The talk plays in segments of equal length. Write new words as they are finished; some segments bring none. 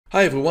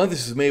Hi everyone,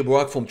 this is Meir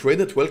Barak from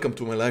TradeNet. Welcome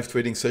to my live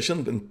trading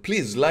session, and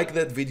please like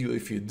that video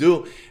if you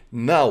do.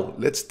 Now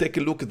let's take a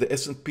look at the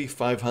S&P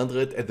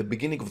 500 at the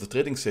beginning of the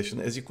trading session.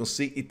 As you can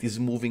see, it is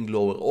moving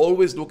lower.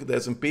 Always look at the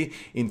S&P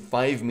in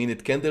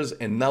 5-minute candles,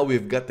 and now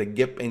we've got a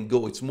gap and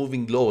go. It's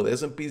moving lower. The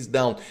S&P is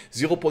down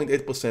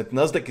 0.8%,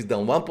 Nasdaq is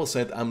down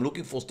 1%. I'm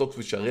looking for stocks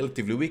which are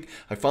relatively weak.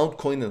 I found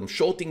COIN and I'm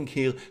shorting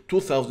here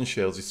 2,000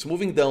 shares. It's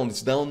moving down,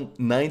 it's down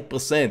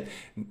 9%.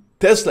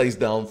 Tesla is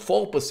down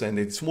 4%,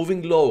 it's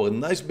moving lower,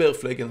 nice bear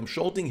flag, and I'm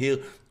shorting here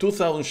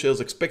 2,000 shares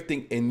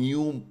expecting a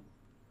new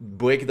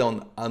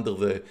breakdown under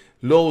the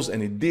lows,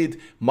 and it did.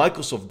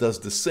 Microsoft does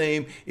the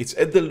same. It's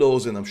at the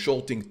lows and I'm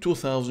shorting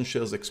 2,000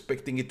 shares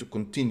expecting it to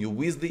continue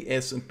with the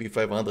S&P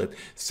 500.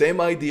 Same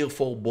idea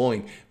for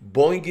Boeing.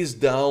 Boeing is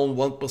down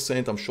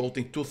 1%. I'm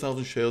shorting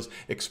 2,000 shares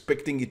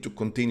expecting it to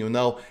continue.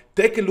 Now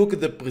take a look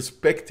at the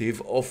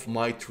perspective of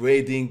my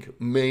trading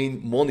main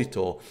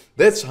monitor.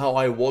 That's how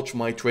I watch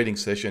my trading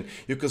session.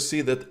 You can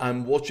see that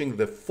I'm watching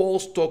the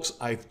 4 stocks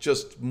I've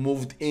just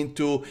moved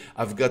into.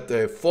 I've got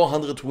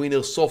 400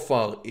 winners so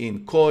far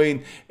in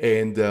COIN,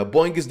 and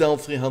Boeing is down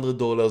 $300,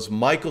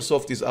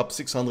 Microsoft is up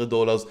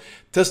 $600,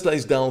 Tesla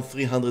is down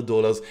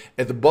 $300.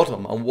 At the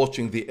bottom, I'm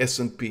watching the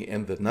S&P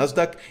and the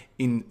Nasdaq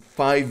in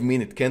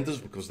 5-minute candles,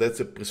 because that's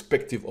a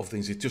perspective of the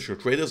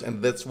institutional traders,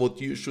 and that's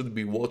what you should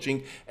be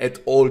watching at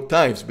all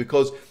times,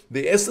 because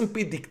the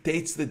S&P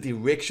dictates the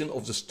direction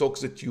of the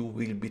stocks that you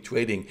will be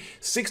trading.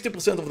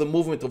 60% of the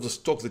movement of the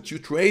stocks that you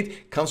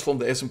trade comes from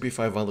the S&P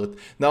 500.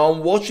 Now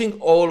I'm watching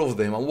all of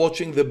them. I'm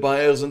watching the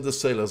buyers and the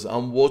sellers.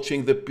 I'm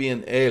watching the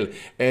P&L,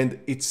 and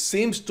it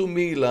seems to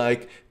me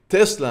like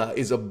Tesla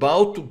is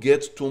about to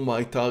get to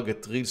my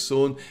target real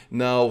soon.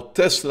 Now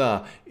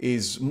Tesla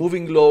is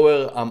moving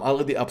lower. I'm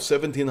already up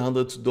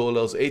 $1,700,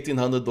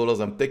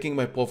 $1,800. I'm taking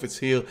my profits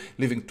here,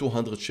 leaving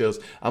 200 shares.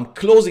 I'm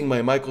closing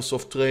my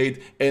Microsoft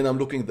trade, and I'm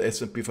looking at the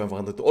S&P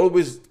 500.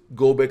 Always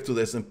go back to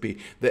the S&P.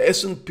 The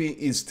S&P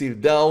is still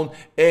down,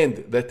 and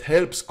that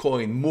helps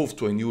COIN move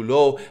to a new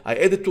low. I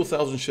added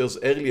 2,000 shares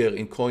earlier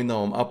in COIN.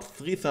 Now I'm up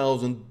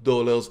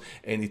 $3,000,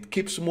 and it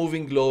keeps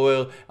moving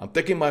lower. I'm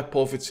taking my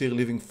profits here,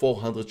 leaving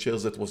 400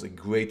 shares. That was a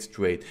great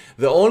trade.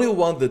 The only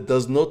one that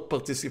does not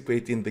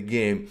participate in the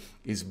game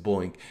is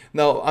Boeing.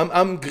 Now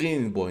I'm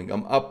green in Boeing.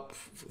 I'm up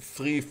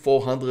 $300,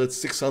 $400,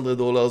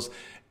 $600,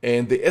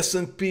 and the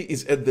S&P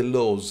is at the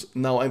lows.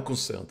 Now I'm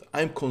concerned.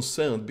 I'm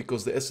concerned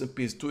because the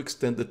S&P is too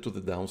extended to the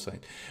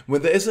downside.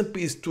 When the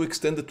S&P is too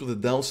extended to the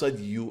downside,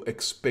 you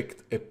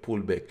expect a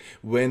pullback.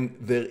 When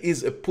there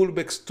is a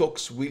pullback,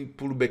 stocks will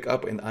pull back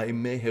up, and I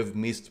may have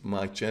missed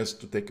my chance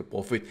to take a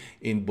profit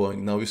in Boeing.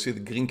 Now you see the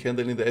green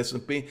candle in the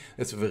S&P.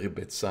 That's a very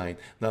bad sign.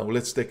 Now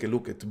let's take a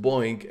look at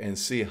Boeing and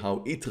see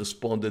how it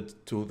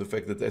responded to the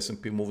fact that the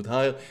S&P moved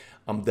higher.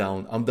 I'm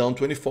down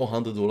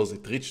 $2,400.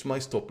 It reached my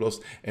stop loss,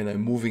 and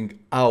I'm moving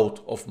out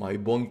of my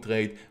Boeing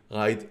trade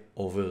right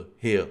over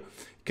here.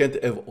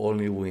 Can't have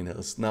only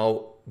winners.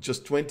 Now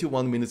just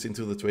 21 minutes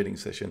into the trading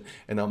session,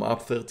 and I'm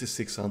up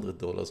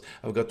 $3,600.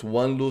 I've got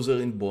 1 loser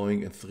in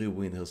Boeing and 3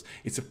 winners.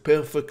 It's a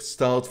perfect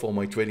start for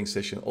my trading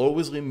session.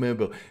 Always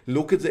remember,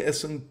 look at the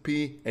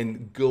S&P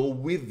and go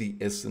with the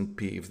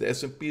S&P. If the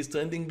S&P is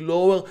trending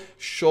lower,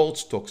 short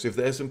stocks. If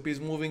the S&P is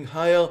moving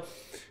higher,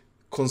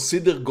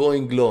 consider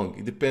going long.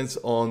 It depends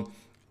on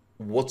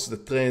what's the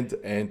trend,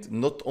 and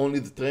not only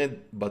the trend,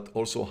 but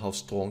also how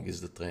strong is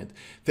the trend.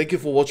 Thank you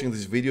for watching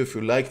this video. If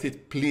you liked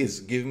it,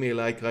 please give me a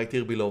like right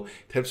here below.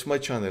 It helps my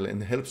channel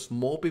and helps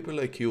more people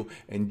like you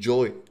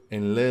enjoy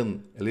and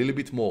learn a little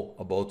bit more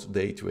about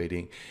day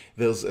trading.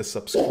 There's a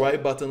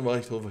subscribe button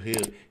right over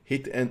here.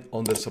 Hit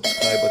on the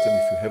subscribe button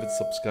if you haven't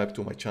subscribed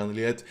to my channel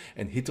yet,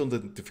 and hit on the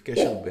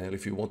notification bell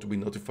if you want to be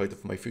notified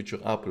of my future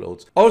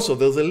uploads. Also,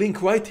 there's a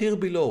link right here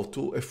below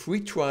to a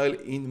free trial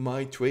in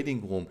my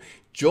trading room.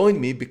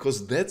 Join me,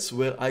 because that's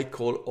where I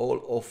call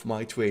all of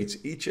my trades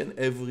each and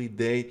every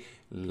day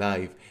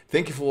live.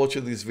 Thank you for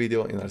watching this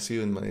video, and I'll see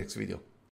you in my next video.